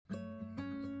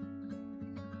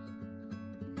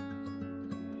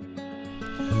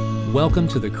Welcome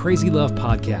to the Crazy Love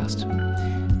Podcast.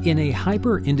 In a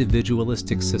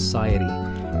hyper-individualistic society,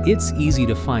 it's easy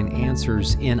to find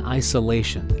answers in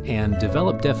isolation and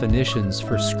develop definitions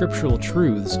for scriptural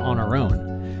truths on our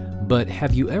own. But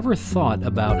have you ever thought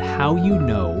about how you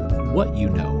know what you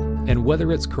know and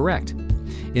whether it's correct?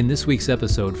 In this week's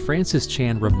episode, Francis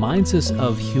Chan reminds us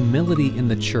of humility in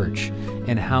the church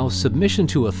and how submission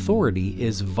to authority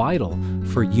is vital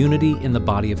for unity in the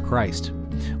body of Christ.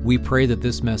 We pray that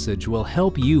this message will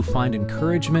help you find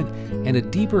encouragement and a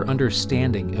deeper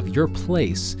understanding of your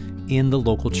place in the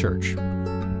local church.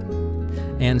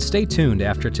 And stay tuned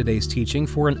after today's teaching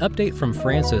for an update from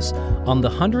Francis on the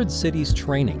 100 Cities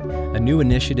Training, a new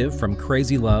initiative from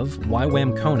Crazy Love,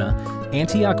 YWAM Kona,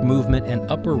 Antioch Movement,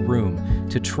 and Upper Room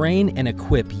to train and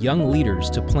equip young leaders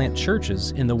to plant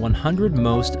churches in the 100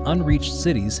 most unreached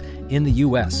cities in the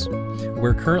U.S.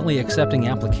 We're currently accepting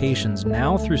applications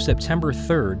now through September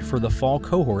 3rd for the fall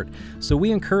cohort, so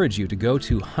we encourage you to go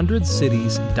to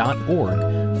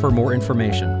 100cities.org for more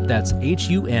information. That's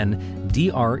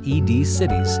HUNDRED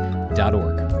cities.org.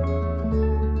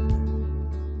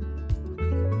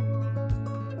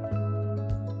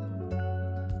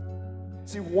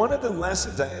 See, one of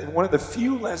the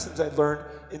few lessons I learned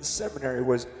in seminary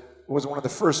was one of the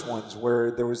first ones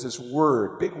where there was this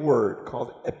big word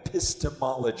called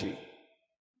epistemology.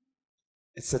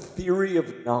 It's a theory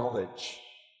of knowledge.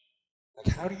 Like,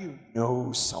 how do you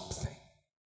know something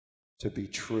to be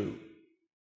true?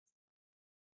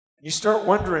 And you start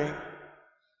wondering,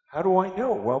 how do I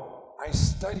know? Well, I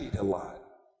studied a lot,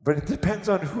 but it depends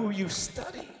on who you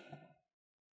study.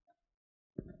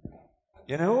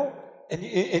 You know? And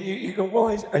you go, well,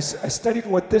 I studied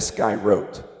what this guy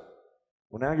wrote.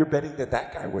 Well, now you're betting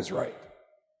that guy was right.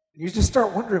 And you just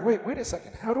start wondering, wait a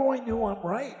second, how do I know I'm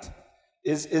right?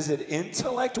 Is it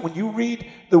intellect? When you read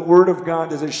the Word of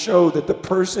God, does it show that the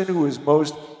person who is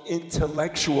most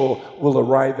intellectual will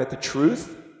arrive at the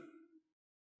truth?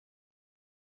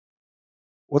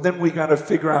 Well, then we got to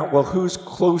figure out, well, who's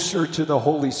closer to the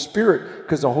Holy Spirit?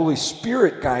 Because the Holy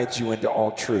Spirit guides you into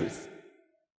all truth.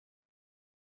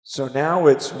 So now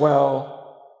it's,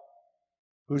 well,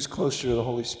 who's closer to the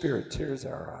Holy Spirit? Tears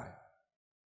our eye.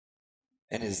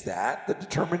 And is that the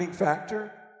determining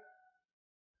factor?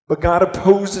 But God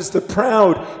opposes the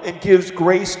proud and gives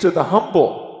grace to the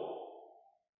humble.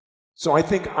 So I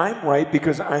think I'm right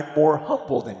because I'm more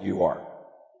humble than you are.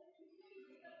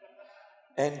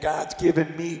 And God's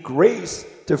given me grace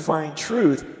to find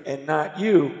truth and not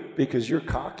you because you're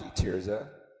cocky, Tirza.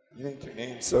 You think your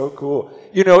name's so cool.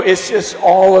 You know, it's just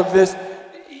all of this.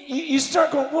 You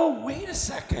start going, whoa, wait a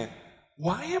second.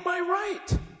 Why am I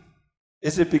right?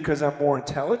 Is it because I'm more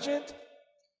intelligent?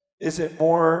 Is it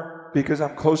more because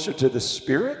I'm closer to the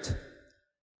Spirit?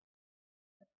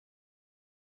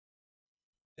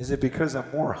 Is it because I'm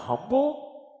more humble?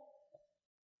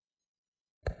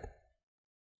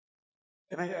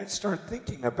 And I start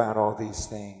thinking about all these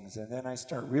things, and then I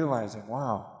start realizing,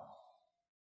 wow,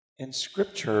 in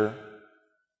Scripture,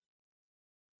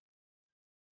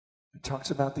 it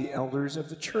talks about the elders of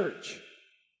the church.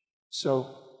 So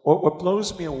what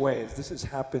blows me away is this has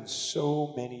happened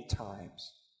so many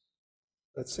times.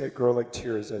 Let's say a girl like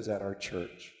Tirza is at our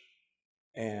church,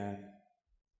 and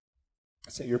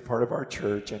let's say you're part of our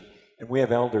church, and we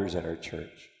have elders at our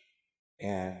church.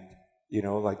 And, you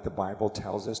know, like the Bible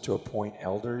tells us to appoint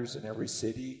elders in every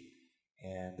city,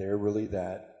 and they're really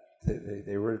that.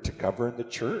 They were to govern the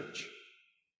church.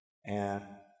 And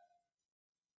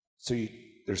so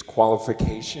there's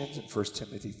qualifications in 1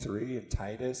 Timothy 3 and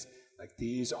Titus. Like,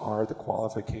 these are the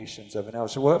qualifications of an elder.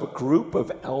 So we'll have a group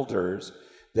of elders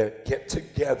that get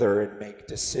together and make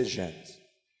decisions.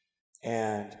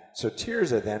 And so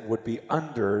Tirza then would be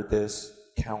under this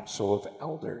council of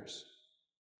elders.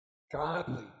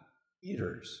 Godly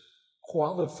leaders,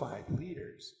 qualified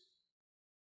leaders.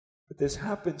 But this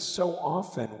happens so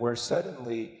often where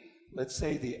suddenly, let's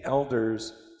say the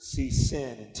elders see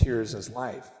sin in Tirza's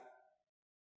life.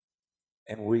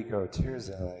 And we go,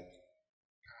 Tirza, like,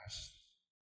 gosh,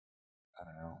 I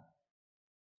don't know.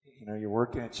 You know, you're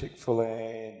working at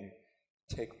Chick-fil-A and you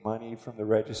take money from the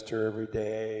register every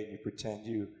day and you pretend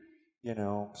you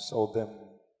sold them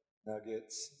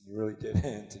nuggets. You really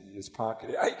didn't, and you just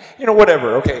pocketed it.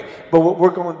 Whatever, okay. But what we're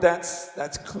going,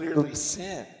 that's clearly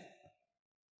sin.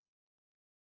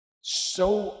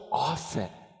 So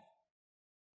often,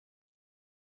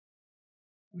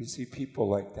 we see people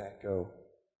like that go,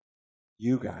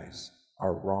 you guys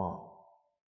are wrong.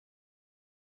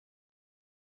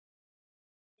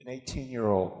 An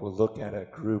 18-year-old will look at a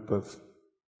group of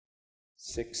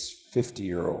 6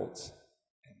 50-year-olds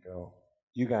and go,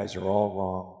 you guys are all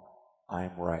wrong.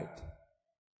 I'm right.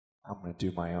 I'm going to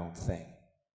do my own thing.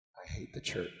 I hate the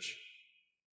church.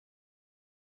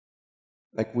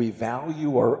 Like, we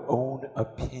value our own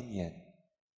opinion.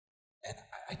 And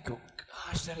I go,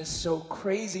 gosh, that is so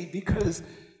crazy, because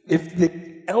if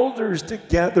the elders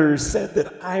together said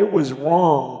that I was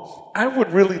wrong, I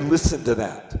would really listen to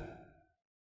that.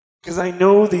 Because I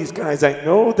know these guys, I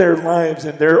know their lives,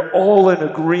 and they're all in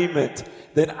agreement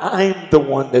that I'm the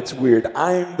one that's weird.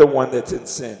 I'm the one that's in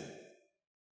sin.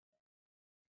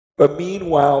 But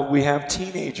meanwhile, we have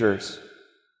teenagers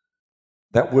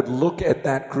that would look at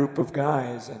that group of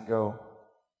guys and go,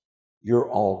 you're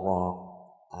all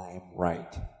wrong, I'm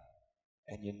right.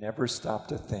 And you never stop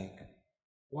to think,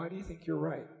 why do you think you're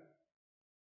right?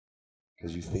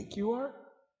 Because you think you are?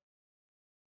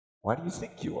 Why do you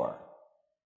think you are?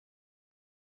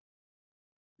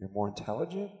 You're more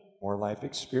intelligent, more life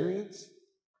experience?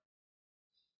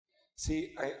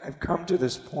 See, I've come to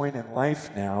this point in life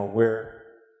now where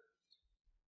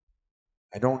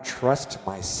I don't trust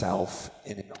myself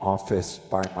in an office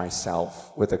by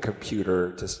myself with a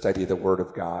computer to study the Word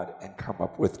of God and come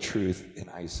up with truth in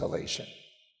isolation.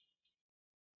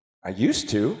 I used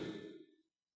to.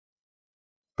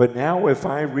 But now if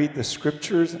I read the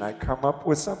scriptures and I come up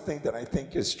with something that I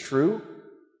think is true,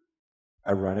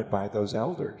 I run it by those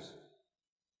elders.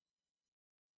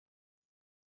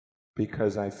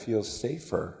 Because I feel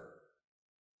safer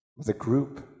with a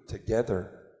group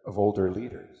together of older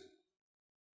leaders.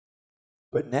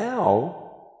 But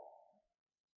now,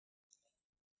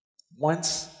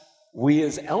 once we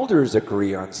as elders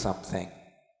agree on something,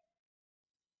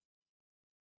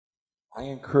 I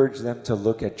encourage them to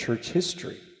look at church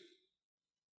history.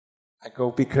 I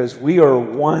go, because we are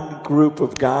one group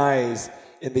of guys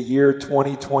in the year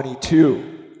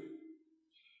 2022.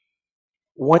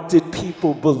 What did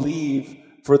people believe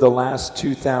for the last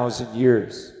 2,000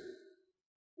 years?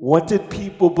 What did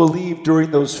people believe during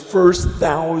those first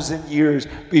 1,000 years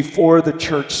before the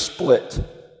church split?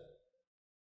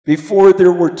 Before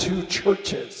there were two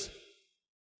churches?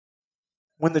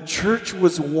 When the church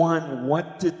was one,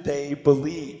 what did they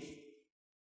believe?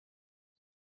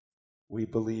 We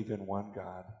believe in one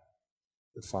God,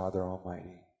 the Father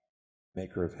Almighty,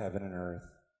 maker of heaven and earth,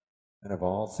 and of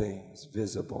all things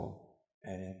visible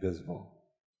and invisible.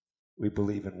 We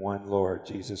believe in one Lord,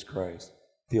 Jesus Christ,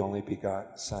 the only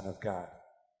begotten Son of God.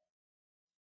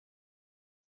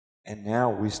 And now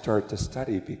we start to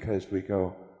study because we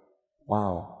go,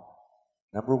 wow,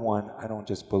 number one, I don't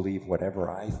just believe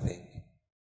whatever I think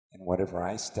and whatever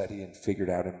I study and figured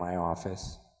out in my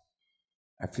office.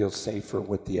 I feel safer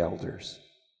with the elders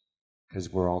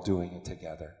because we're all doing it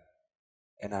together.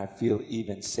 And I feel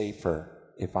even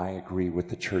safer if I agree with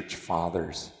the church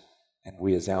fathers, and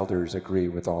we as elders agree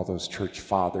with all those church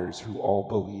fathers who all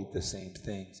believe the same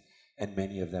things, and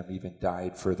many of them even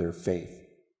died for their faith.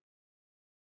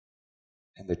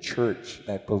 And the church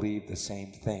that believed the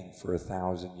same thing for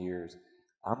 1,000 years,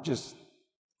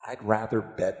 I'd rather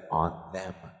bet on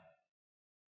them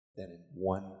than in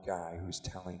one guy who's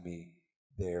telling me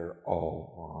they're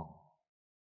all wrong.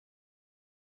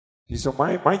 So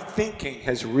my thinking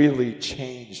has really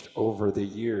changed over the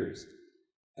years.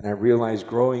 And I realized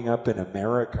growing up in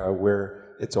America,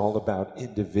 where it's all about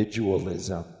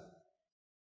individualism,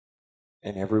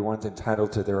 and everyone's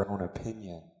entitled to their own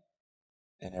opinion,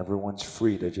 and everyone's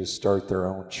free to just start their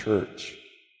own church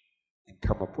and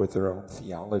come up with their own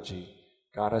theology,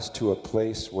 got us to a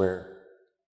place where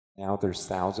now there's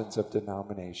thousands of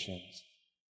denominations.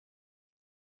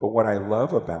 But what I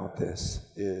love about this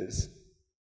is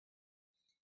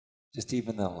just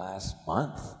even the last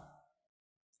month,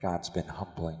 God's been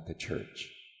humbling the church.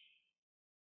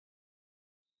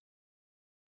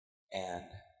 And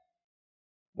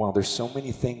while there's so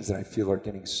many things that I feel are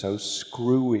getting so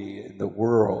screwy in the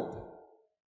world,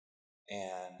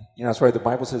 and that's why the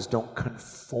Bible says don't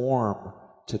conform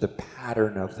to the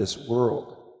pattern of this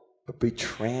world, but be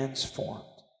transformed,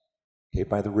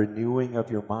 by the renewing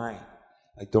of your mind.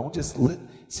 Like, don't just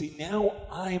see, now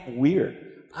I'm weird.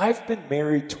 I've been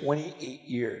married 28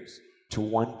 years to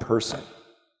one person.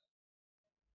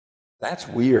 That's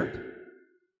weird.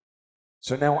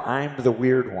 So now I'm the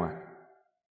weird one.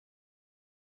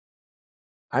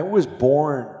 I was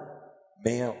born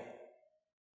male,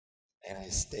 and I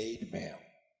stayed male.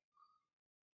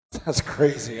 That's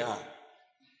crazy, huh?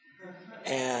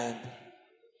 And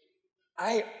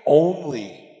I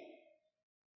only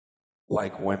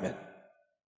like women.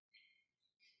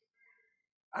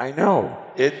 I know.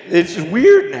 It's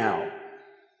weird now.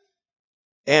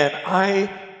 And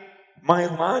my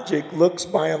logic looks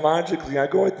biologically, I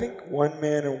go, I think one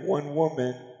man and one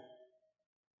woman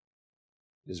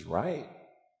is right.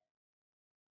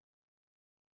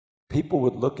 People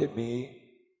would look at me,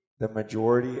 the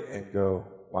majority, and go,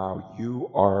 wow,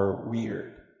 you are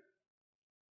weird.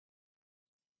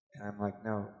 And I'm like,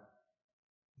 no,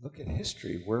 look at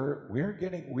history. We're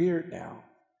getting weird now.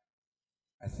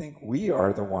 I think we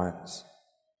are the ones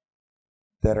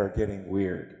that are getting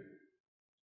weird.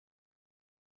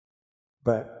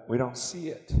 But we don't see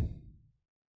it.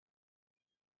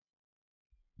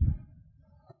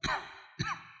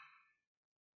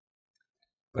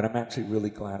 But I'm actually really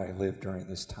glad I lived during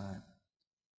this time,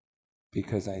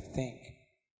 because I think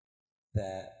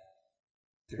that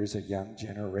there's a young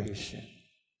generation,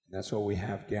 and that's why we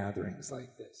have gatherings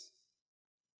like this.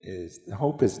 The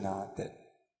hope is not that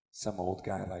some old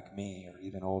guy like me, or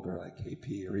even older like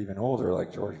KP, or even older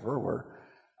like George Verwer,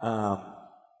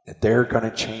 that they're going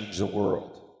to change the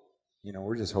world.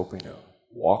 We're just hoping to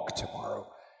walk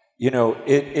tomorrow.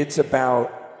 It's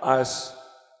about us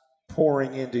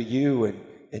pouring into you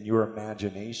and your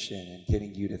imagination and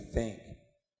getting you to think.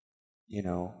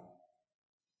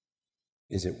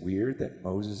 Is it weird that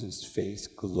Moses' face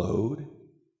glowed,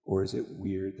 or is it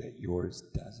weird that yours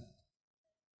doesn't?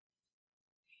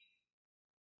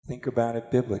 Think about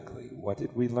it biblically. What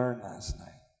did we learn last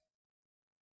night?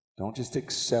 Don't just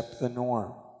accept the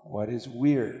norm. What is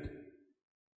weird?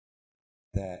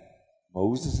 That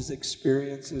Moses'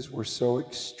 experiences were so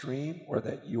extreme, or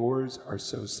that yours are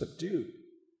so subdued?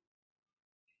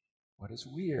 What is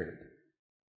weird?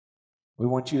 We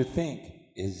want you to think,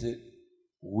 is it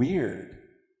weird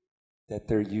that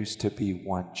there used to be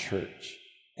one church,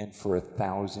 and for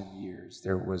 1,000 years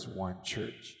there was one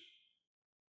church?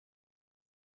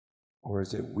 Or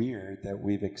is it weird that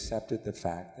we've accepted the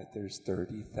fact that there's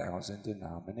 30,000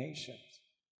 denominations?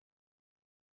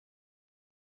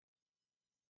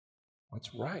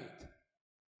 What's right?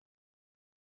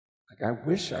 Like, I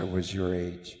wish I was your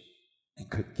age and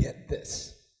could get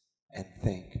this and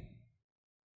think.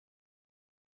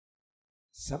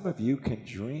 Some of you can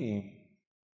dream.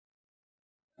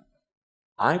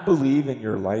 I believe in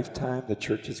your lifetime the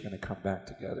church is going to come back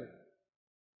together.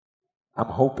 I'm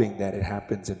hoping that it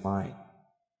happens in mine.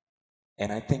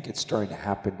 And I think it's starting to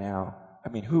happen now. I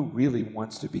mean, who really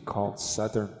wants to be called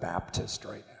Southern Baptist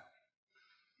right now?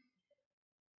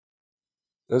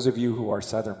 Those of you who are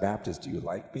Southern Baptist, do you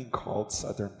like being called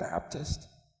Southern Baptist?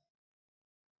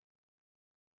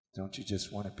 Don't you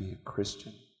just want to be a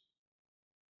Christian?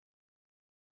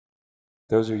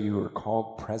 Those of you who are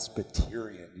called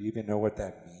Presbyterian, do you even know what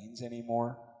that means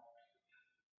anymore?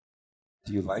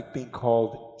 Do you like being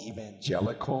called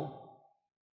evangelical?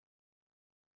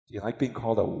 Do you like being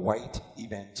called a white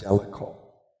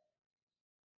evangelical?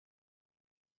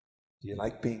 Do you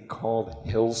like being called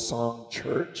Hillsong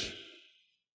Church?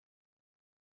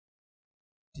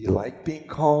 Do you like being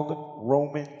called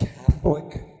Roman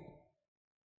Catholic?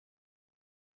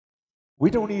 We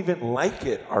don't even like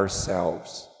it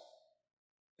ourselves.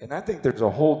 And I think there's a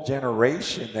whole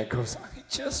generation that goes, I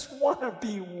just want to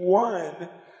be one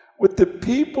with the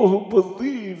people who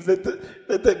believe that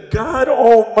the God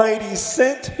Almighty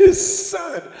sent His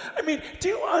Son. I mean, do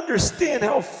you understand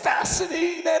how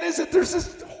fascinating that is? That there's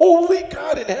this holy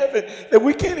God in heaven that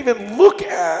we can't even look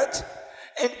at.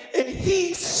 And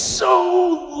He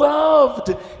so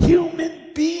loved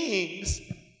human beings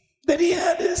that He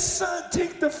had His Son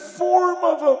take the form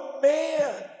of a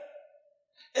man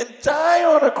and die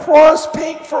on a cross,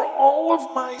 paying for all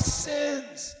of my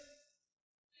sins.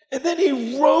 And then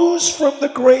He rose from the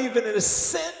grave and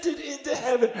ascended into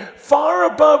heaven, far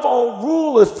above all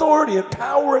rule, authority, and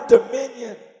power and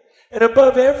dominion, and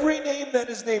above every name that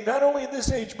is named, not only in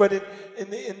this age, but in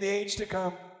the age to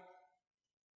come.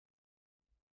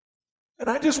 And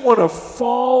I just want to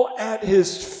fall at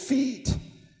His feet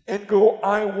and go,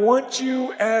 I want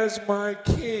you as my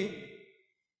King.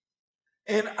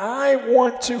 And I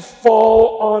want to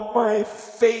fall on my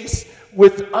face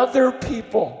with other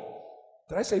people.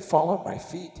 Did I say fall on my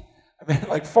feet? I mean,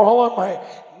 like fall on my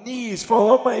knees,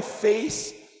 fall on my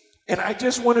face. And I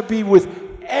just want to be with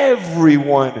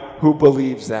everyone who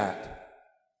believes that.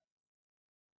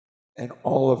 And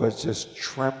all of us just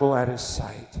tremble at His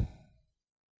sight.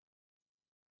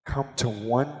 Come to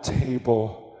one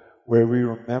table where we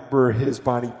remember His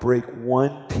body, break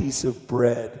one piece of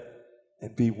bread,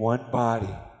 and be one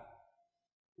body,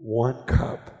 one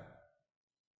cup,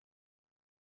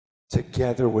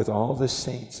 together with all the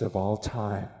saints of all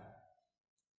time.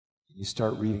 You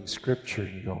start reading Scripture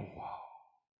and you go, wow,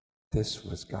 this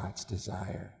was God's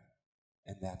desire.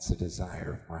 And that's the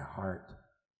desire of my heart.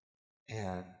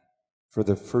 And for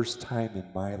the first time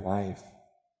in my life,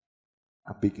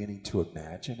 I'm beginning to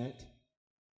imagine it.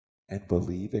 and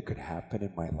believe it could happen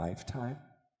in my lifetime.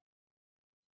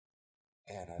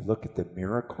 And I look at the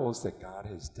miracles that God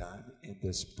has done in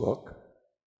this book,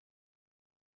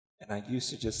 and I used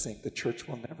to just think the church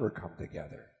will never come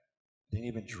together. Didn't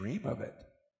even dream of it.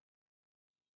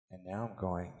 And now I'm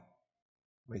going,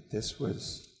 wait, this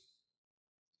was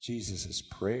Jesus'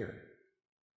 prayer.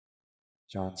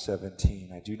 John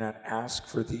 17, I do not ask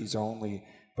for these only,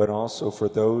 but also for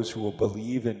those who will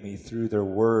believe in me through their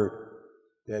word,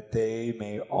 that they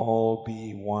may all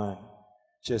be one,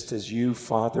 just as you,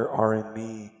 Father, are in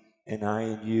me, and I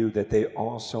in you, that they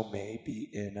also may be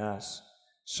in us,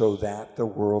 so that the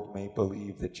world may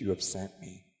believe that you have sent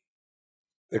me.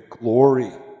 The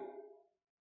glory,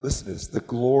 listen to this, the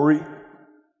glory,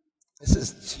 this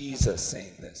is Jesus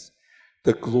saying this,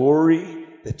 the glory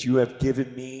that you have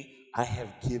given me, I have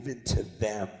given to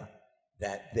them,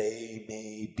 that they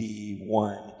may be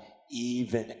one,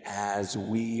 even as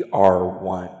we are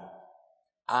one.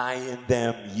 I and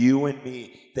them, you and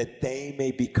me, that they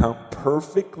may become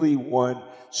perfectly one,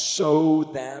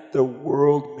 so that the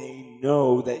world may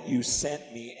know that you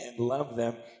sent me and love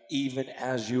them, even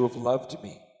as you have loved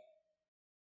me.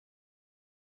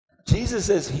 Jesus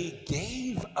says he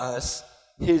gave us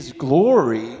his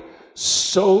glory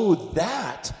so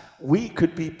that we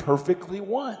could be perfectly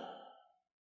one.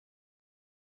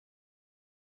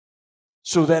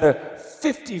 So that a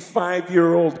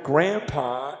 55-year-old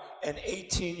grandpa and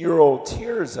 18-year-old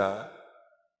Tirza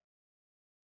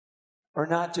are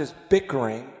not just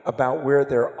bickering about where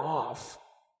they're off,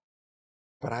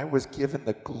 but I was given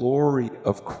the glory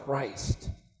of Christ.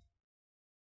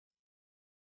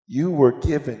 You were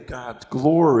given God's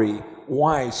glory.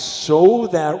 Why? So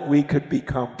that we could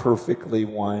become perfectly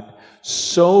one,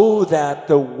 so that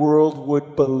the world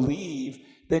would believe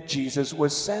that Jesus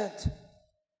was sent.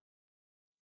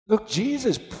 Look,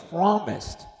 Jesus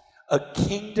promised a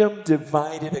kingdom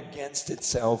divided against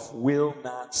itself will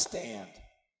not stand.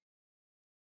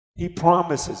 He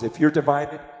promises if you're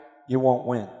divided, you won't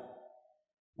win.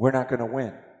 We're not going to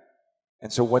win.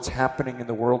 And so what's happening in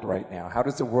the world right now? How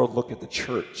does the world look at the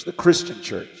church, the Christian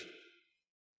church?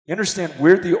 You understand,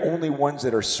 we're the only ones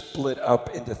that are split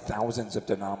up into thousands of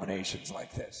denominations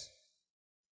like this.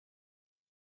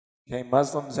 Okay,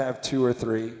 Muslims have 2 or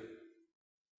 3.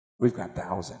 We've got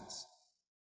thousands.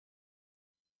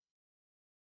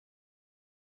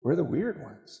 We're the weird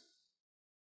ones.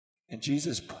 And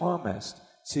Jesus promised,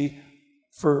 see,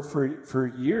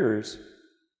 for years,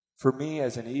 for me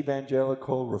as an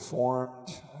evangelical, reformed,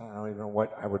 I don't know even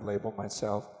what I would label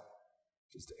myself,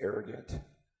 just arrogant.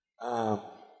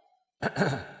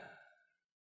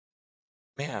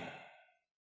 Man,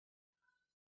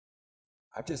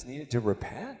 I just needed to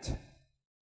repent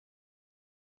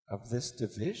of this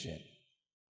division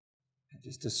and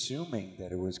just assuming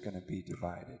that it was going to be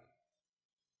divided.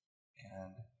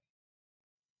 And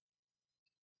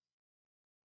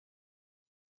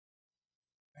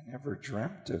I never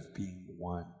dreamt of being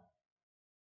one.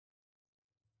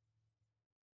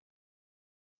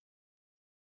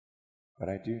 But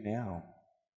I do now.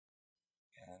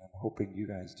 And I'm hoping you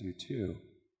guys do too.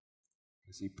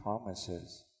 Because he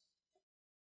promises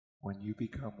when you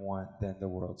become one, then the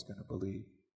world's going to believe.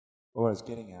 What I was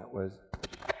getting at was,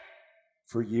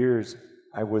 for years,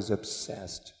 I was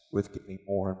obsessed with getting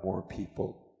more and more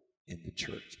people in the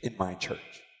church, in my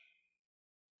church.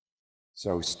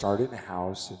 So we started in a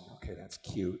house, and okay, that's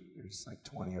cute. There's like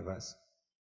 20 of us.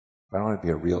 But I want to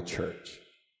be a real church.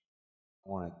 I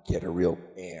want to get a real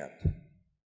band.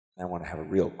 I want to have a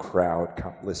real crowd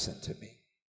come listen to me.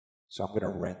 So I'm going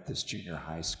to rent this junior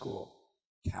high school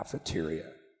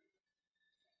cafeteria.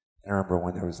 And I remember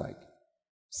when there was like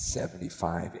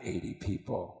 75, 80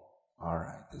 people. All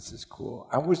right, this is cool.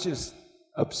 I was just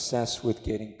obsessed with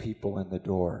getting people in the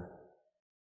door.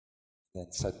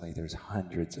 Then suddenly there's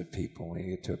hundreds of people. When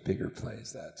you get to a bigger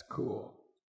place, that's cool.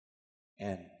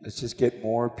 And let's just get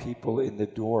more people in the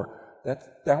door.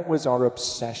 That was our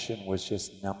obsession, was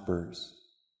just numbers.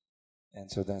 And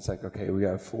so then it's like, okay, we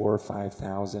got 4,000 or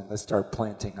 5,000. Let's start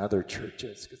planting other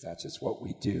churches, because that's just what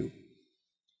we do.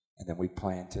 And then we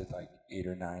planted like 8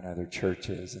 or 9 other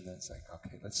churches. And then it's like,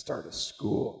 okay, let's start a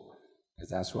school, because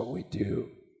that's what we do.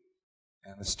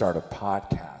 And let's start a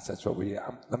podcast. That's what we do.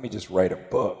 Let me just write a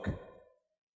book.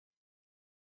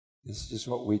 This is just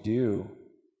what we do.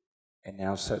 And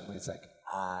now suddenly it's like,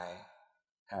 I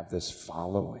have this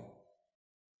following.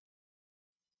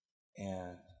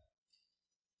 And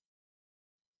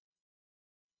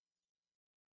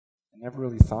I never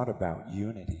really thought about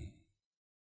unity.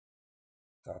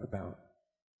 It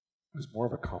was more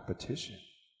of a competition.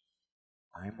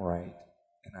 I'm right,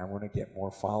 and I want to get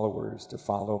more followers to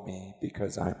follow me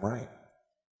because I'm right.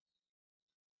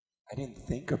 I didn't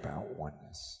think about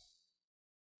oneness.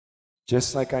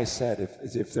 Just like I said,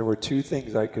 if there were two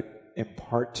things I could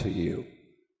impart to you,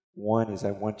 one is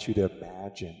I want you to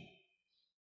imagine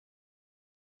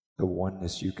the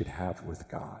oneness you could have with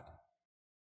God,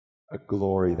 a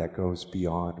glory that goes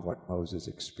beyond what Moses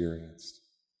experienced.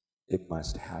 It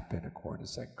must happen according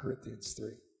to 2 Corinthians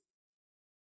 3.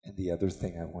 And the other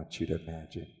thing I want you to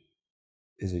imagine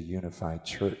is a unified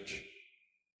church.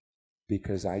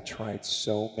 Because I tried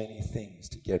so many things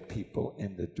to get people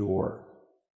in the door.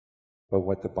 But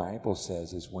what the Bible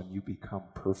says is when you become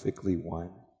perfectly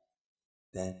one,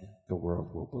 then the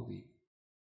world will believe.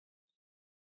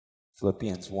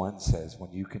 Philippians 1 says,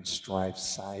 when you can strive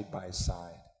side by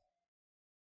side,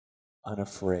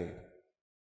 unafraid,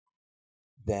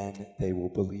 then they will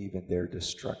believe in their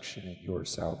destruction and your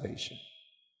salvation.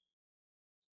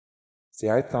 See,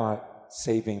 I thought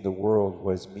saving the world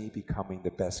was me becoming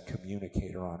the best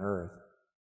communicator on earth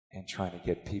and trying to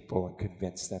get people and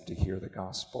convince them to hear the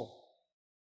gospel.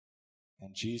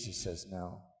 And Jesus says,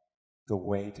 no, the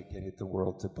way to get the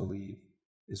world to believe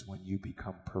is when you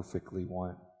become perfectly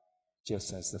one,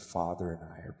 just as the Father and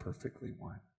I are perfectly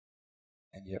one.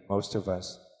 And yet most of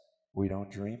us, we don't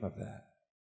dream of that.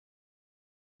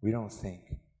 We don't think,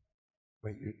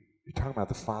 wait, you're talking about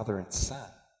the Father and Son.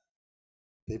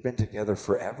 They've been together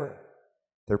forever.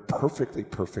 They're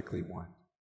perfectly one.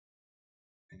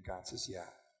 And God says, yeah,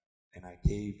 and I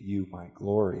gave you my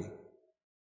glory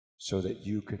so that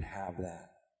you could have that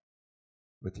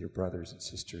with your brothers and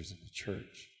sisters in the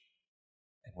church.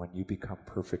 And when you become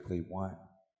perfectly one,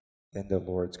 then the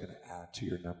Lord's going to add to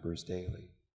your numbers daily.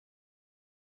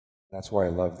 That's why I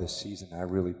love this season. I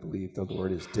really believe the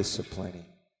Lord is disciplining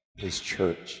His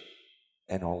church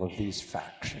and all of these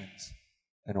factions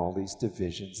and all these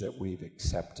divisions that we've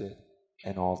accepted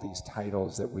and all these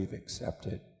titles that we've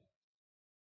accepted.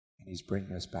 And He's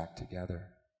bringing us back together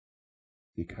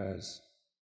because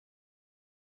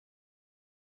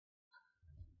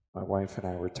my wife and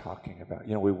I were talking about,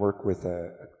 we work with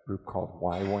a group called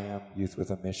YWAM, Youth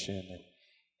with a Mission,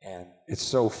 and it's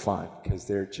so fun because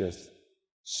they're just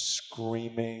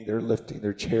screaming, they're lifting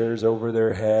their chairs over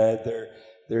their head,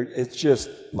 it's just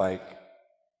like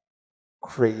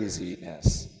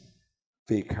craziness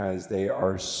because they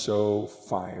are so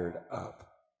fired up,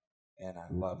 and I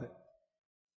love it.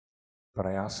 But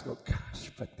I also go,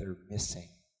 gosh, but they're missing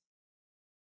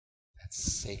that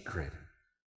sacred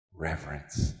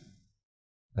reverence,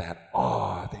 that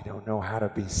awe. They don't know how to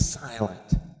be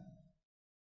silent,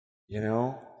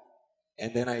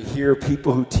 And then I hear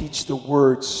people who teach the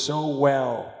word so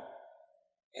well,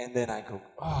 and then I go,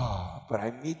 oh, but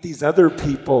I meet these other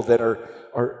people that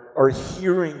are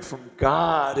hearing from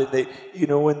God, and they,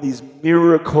 and these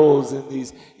miracles, and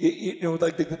these,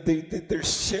 like they're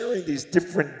sharing these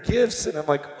different gifts, and I'm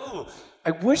like, oh,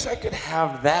 I wish I could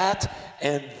have that,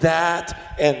 and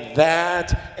that, and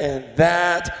that, and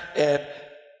that, and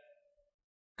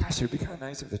gosh, it would be kind of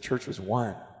nice if the church was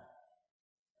one.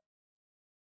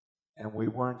 And we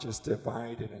weren't just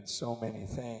divided in so many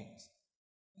things.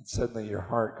 And suddenly your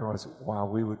heart goes, wow,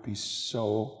 we would be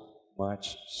so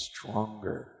much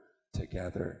stronger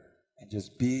together. And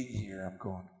just being here, I'm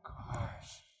going,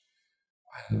 gosh,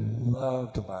 I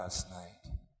loved last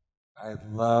night. I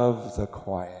love the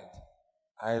quiet.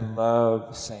 I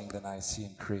love saying the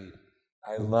Nicene Creed.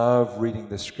 I love reading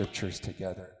the scriptures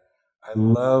together. I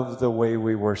love the way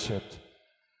we worshiped.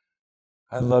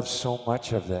 I love so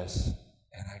much of this.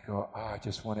 And I go, I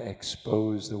just want to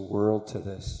expose the world to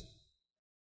this.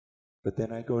 But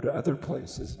then I go to other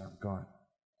places and I'm going,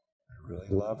 I really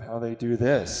love how they do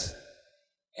this.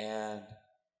 And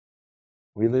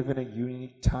we live in a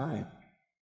unique time.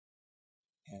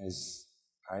 And as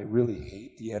I really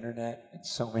hate the internet in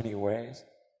so many ways,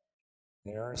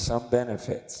 there are some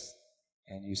benefits.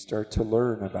 And you start to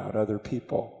learn about other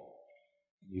people.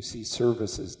 You see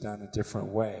services done a different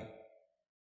way.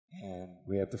 And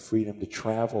we have the freedom to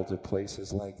travel to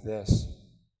places like this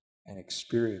and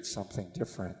experience something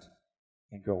different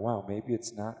and go, wow, maybe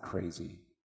it's not crazy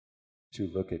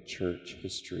to look at church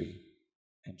history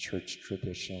and church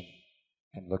tradition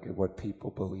and look at what people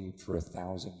believed for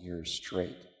 1,000 years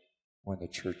straight when the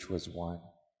church was one.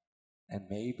 And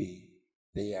maybe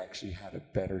they actually had a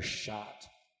better shot,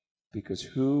 because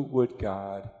who would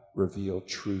God reveal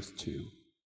truth to?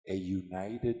 A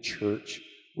united church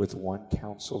with one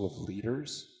council of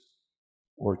leaders,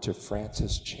 or to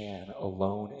Francis Chan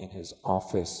alone in his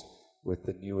office with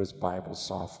the newest Bible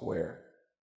software?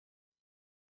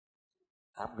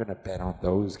 I'm going to bet on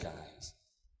those guys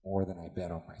more than I bet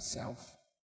on myself.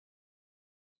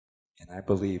 And I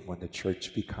believe when the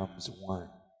church becomes one,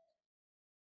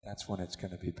 that's when it's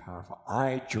going to be powerful.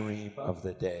 I dream of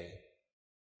the day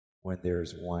when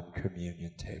there's one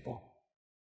communion table.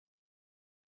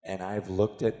 And I've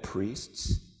looked at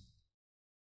priests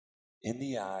in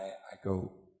the eye. I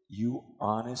go, you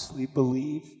honestly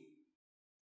believe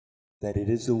that it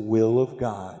is the will of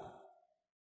God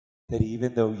that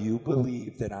even though you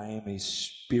believe that I am a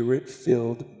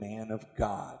spirit-filled man of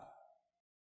God,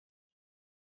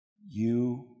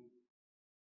 you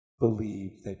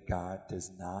believe that God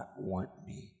does not want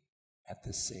me at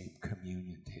the same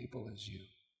communion table as you?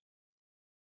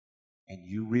 And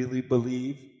you really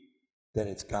believe that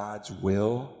it's God's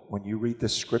will when you read the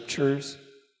scriptures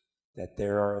that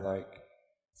there are like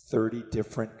 30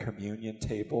 different communion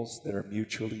tables that are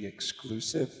mutually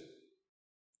exclusive?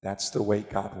 That's the way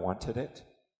God wanted it?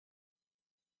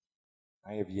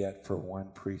 I have yet for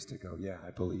one priest to go, yeah,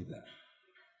 I believe that.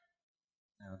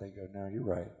 Now they go, no, you're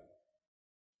right.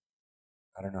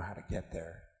 I don't know how to get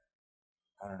there.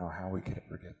 I don't know how we could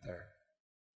ever get there.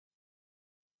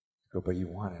 I go, but you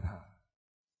want it, huh?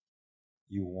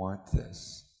 You want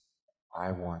this.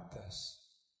 I want this.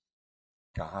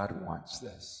 God wants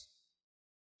this.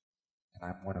 And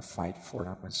I'm going to fight for it.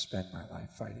 I'm going to spend my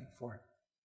life fighting for it.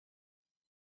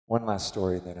 One last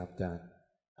story, then I'm done.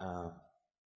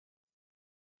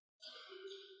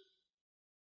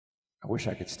 I wish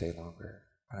I could stay longer.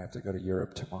 I have to go to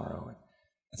Europe tomorrow. And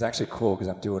it's actually cool because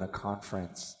I'm doing a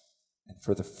conference. And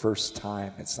for the first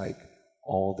time, it's like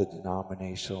all the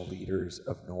denominational leaders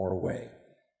of Norway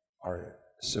are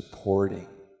supporting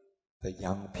the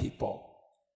young people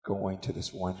going to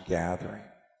this one gathering,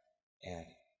 and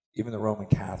even the Roman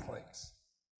Catholics.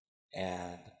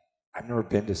 And I've never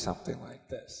been to something like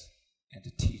this, and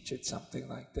to teach at something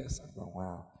like this, I'm going,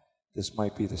 wow, this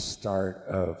might be the start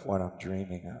of what I'm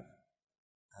dreaming of.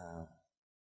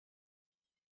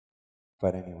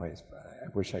 But anyways, I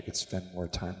wish I could spend more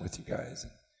time with you guys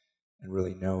and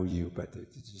really know you, but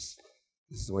this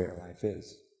is the way our life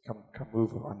is. Come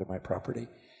move onto my property.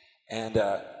 And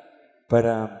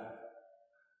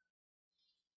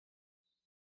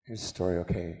here's a story.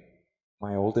 Okay,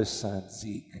 my oldest son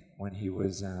Zeke, when he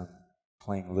was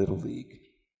playing Little League,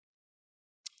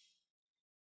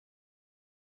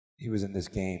 he was in this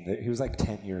game. He was like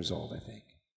 10 years old, I think,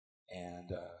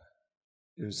 and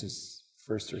it was his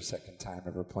first or second time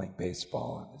ever playing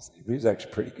baseball. And he was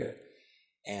actually pretty good,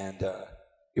 and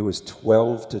it was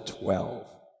 12-12.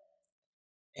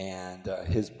 And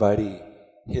his buddy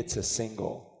hits a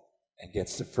single and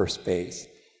gets to first base.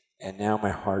 And now my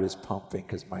heart is pumping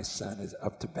because my son is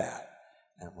up to bat.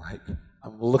 And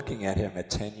I'm looking at him at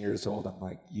 10 years old. I'm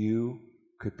like, you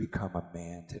could become a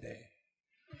man today,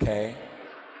 okay?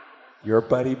 Your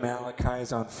buddy Malachi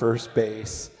is on first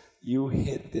base. You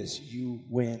hit this, you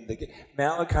win the game.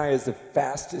 Malachi is the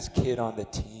fastest kid on the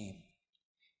team.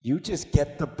 You just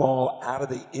get the ball out of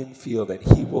the infield and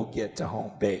he will get to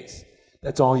home base.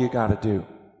 That's all you got to do.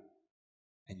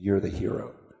 And you're the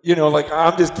hero. You know, like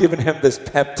I'm just giving him this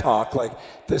pep talk, like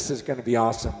this is going to be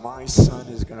awesome. My son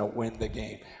is going to win the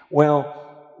game.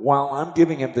 Well, while I'm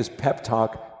giving him this pep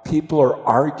talk, people are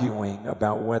arguing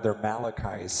about whether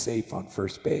Malachi is safe on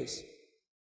first base.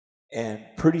 And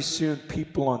pretty soon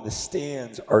people on the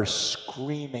stands are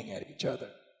screaming at each other.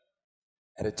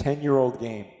 At a 10-year-old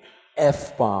game,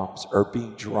 F-bombs are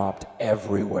being dropped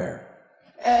everywhere.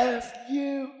 F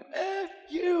you, F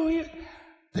you.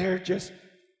 They're just,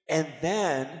 and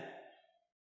then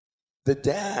the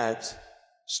dads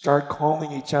start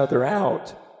calling each other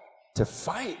out to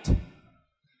fight.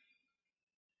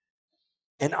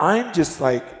 And I'm just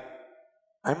like,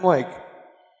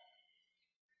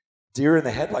 deer in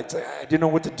the headlights. I didn't know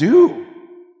what to do.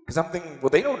 Because I'm thinking, well,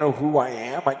 they don't know who I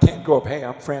am. I can't go up, hey,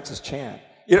 I'm Francis Chan.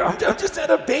 You know, I'm just at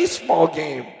a baseball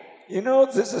game. You know,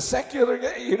 this is a secular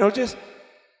game. You know, just...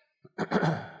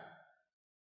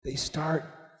 They start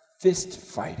fist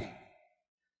fighting.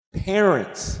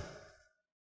 Parents.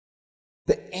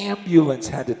 The ambulance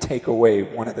had to take away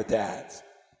one of the dads.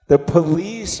 The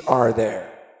police are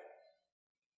there.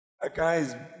 A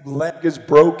guy's leg is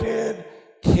broken.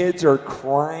 Kids are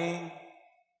crying.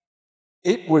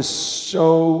 It was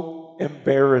so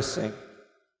embarrassing.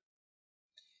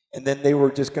 And then they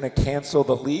were just going to cancel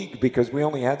the league because we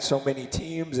only had so many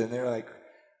teams, and they're like,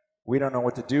 we don't know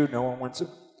what to do. No one wants to.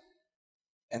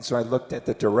 And so I looked at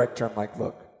the director. I'm like,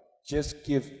 look, just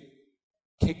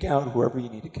kick out whoever you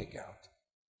need to kick out.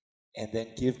 And then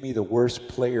give me the worst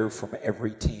player from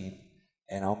every team,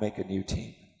 and I'll make a new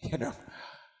team, you know.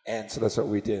 And so that's what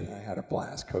we did. I had a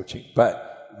blast coaching.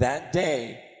 But that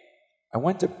day, I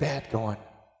went to bed going,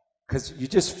 because you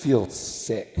just feel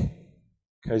sick.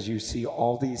 because you see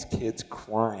all these kids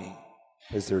crying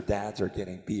because their dads are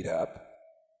getting beat up,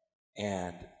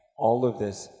 and all of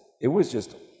this. It was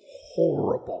just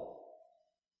horrible.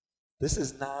 This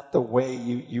is not the way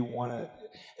you want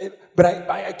to. But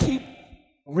I keep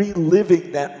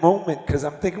reliving that moment because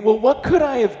I'm thinking, well, what could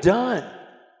I have done?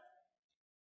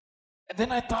 And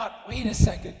then I thought, wait a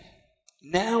second.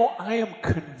 Now I am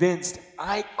convinced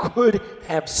I could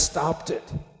have stopped it.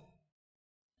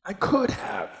 I could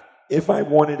have, if I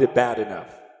wanted it bad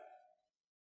enough.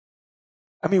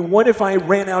 I mean, what if I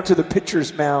ran out to the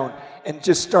pitcher's mound and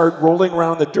just started rolling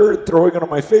around the dirt, throwing it on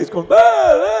my face, going, ah,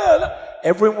 ah, ah.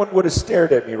 Everyone would have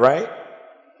stared at me, right?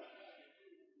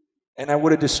 And I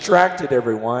would have distracted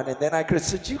everyone, and then I could have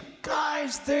said, you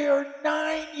guys, they are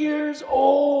 9 years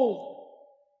old.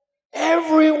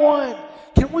 Everyone,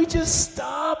 can we just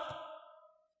stop?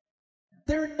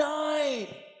 They're 9.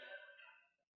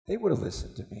 They would have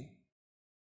listened to me.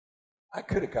 I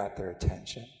could have got their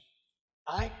attention.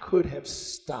 I could have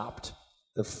stopped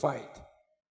the fight.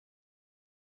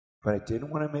 But I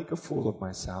didn't want to make a fool of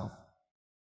myself.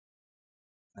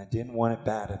 I didn't want it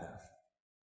bad enough.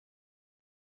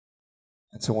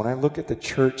 And so when I look at the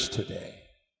church today,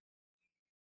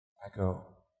 I go,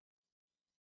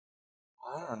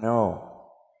 I don't know.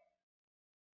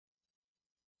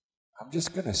 I'm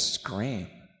just going to scream.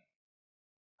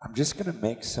 I'm just going to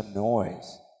make some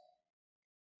noise.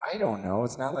 I don't know.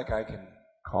 It's not like I can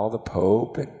call the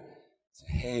Pope and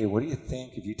say, hey, what do you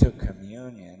think if you took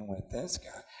communion with this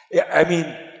guy? Yeah, I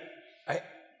mean,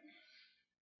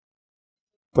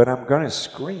 but I'm going to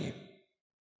scream.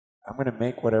 I'm going to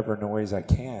make whatever noise I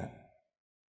can.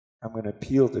 I'm going to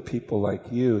appeal to people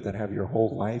like you that have your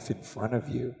whole life in front of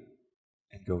you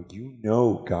and go, you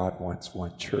know God wants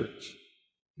one church.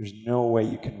 There's no way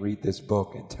you can read this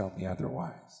book and tell me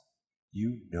otherwise.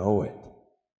 You know it.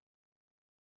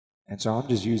 And so I'm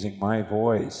just using my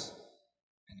voice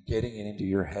and getting it into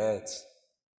your heads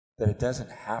that it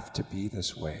doesn't have to be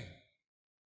this way.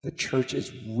 The church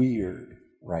is weird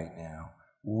right now.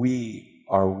 We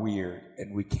are weird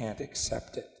and we can't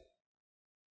accept it.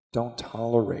 Don't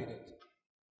tolerate it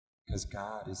because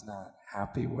God is not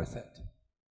happy with it.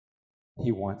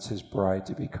 He wants his bride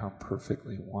to become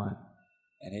perfectly one,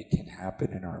 and it can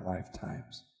happen in our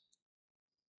lifetimes.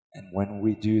 And when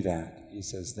we do that, he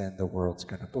says, then the world's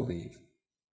going to believe.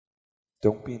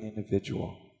 Don't be an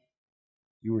individual.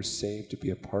 You were saved to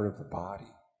be a part of the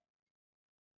body.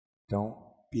 Don't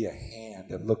be a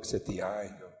hand that looks at the eye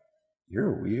and go,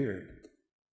 you're weird.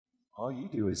 All you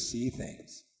do is see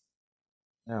things.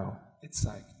 No, it's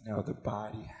like, no, the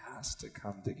body has to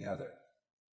come together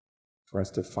for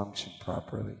us to function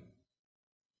properly.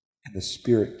 And the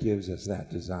Spirit gives us that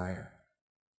desire.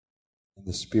 And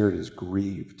the Spirit is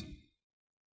grieved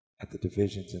at the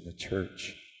divisions in the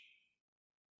church.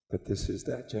 But this is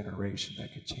that generation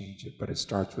that could change it. But it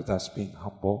starts with us being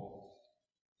humble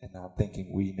and not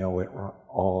thinking we know it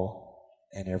all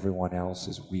and everyone else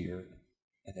is weird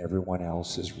and everyone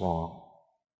else is wrong.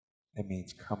 It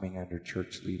means coming under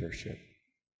church leadership,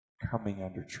 coming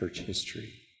under church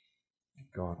history, and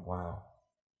going, wow,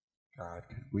 God,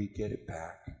 could we get it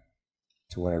back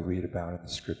to what I read about in the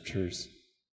scriptures,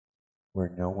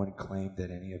 where no one claimed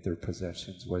that any of their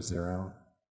possessions was their own.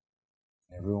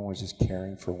 Everyone was just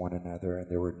caring for one another, and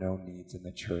there were no needs in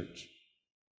the church.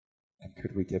 And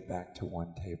could we get back to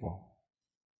one table?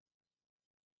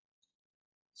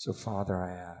 So, Father,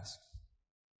 I ask,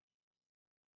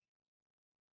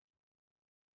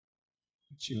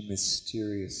 would you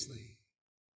mysteriously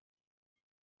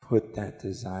put that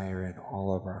desire in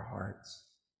all of our hearts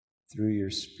through your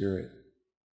Spirit?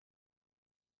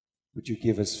 Would you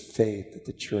give us faith that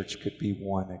the church could be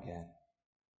one again?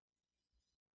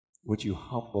 Would you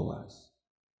humble us?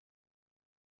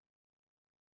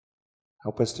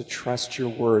 Help us to trust your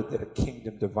word that a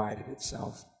kingdom divided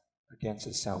itself against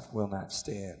itself will not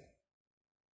stand.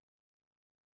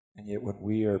 And yet when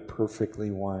we are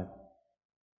perfectly one,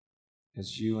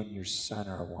 as you and your Son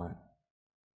are one,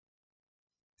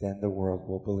 then the world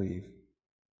will believe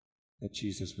that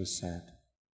Jesus was sent.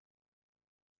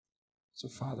 So,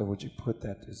 Father, would you put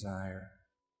that desire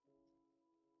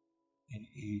in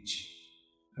each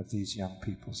of these young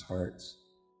people's hearts,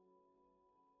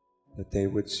 that they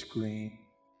would scream,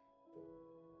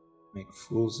 make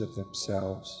fools of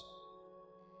themselves,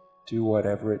 do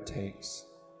whatever it takes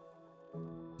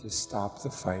to stop the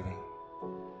fighting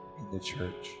in the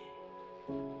church,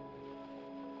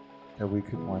 that we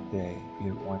could one day be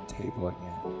at one table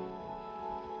again,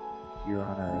 here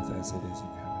on earth as it is in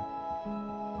heaven.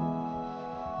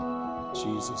 In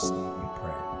Jesus' name we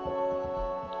pray.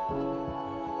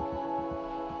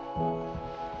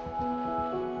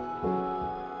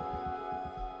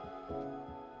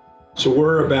 So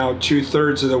we're about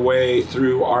 2/3 of the way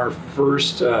through our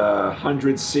first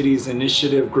 100 Cities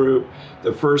Initiative group.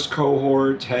 The first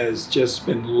cohort has just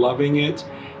been loving it.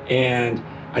 And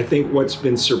I think what's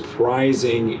been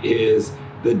surprising is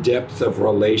the depth of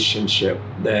relationship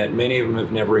that many of them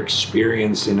have never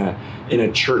experienced in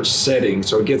a church setting.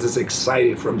 So it gets us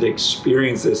excited for them to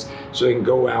experience this so they can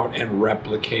go out and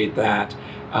replicate that.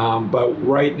 But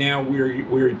right now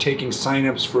we're taking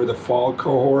signups for the fall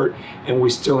cohort, and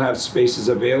we still have spaces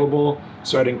available.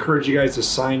 So I'd encourage you guys to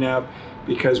sign up,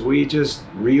 because we just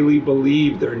really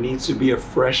believe there needs to be a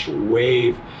fresh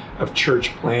wave of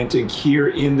church planting here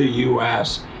in the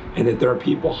U.S., and that there are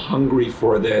people hungry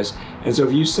for this. And so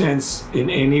if you sense in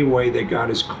any way that God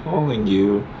is calling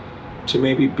you to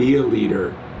maybe be a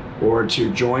leader or to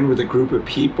join with a group of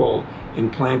people in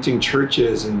planting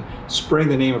churches and spreading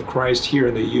the name of Christ here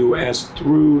in the U.S.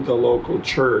 through the local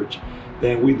church,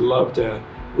 then we'd love to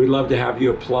have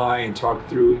you apply and talk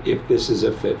through if this is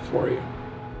a fit for you.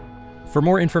 For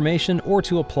more information or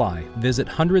to apply, visit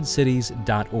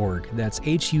 100cities.org. That's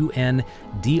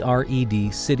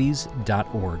HUNDRED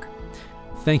cities.org.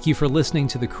 Thank you for listening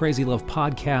to the Crazy Love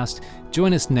Podcast.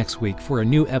 Join us next week for a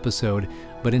new episode.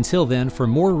 But until then, for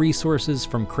more resources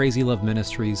from Crazy Love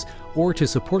Ministries or to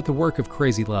support the work of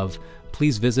Crazy Love,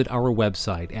 please visit our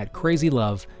website at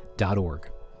crazylove.org.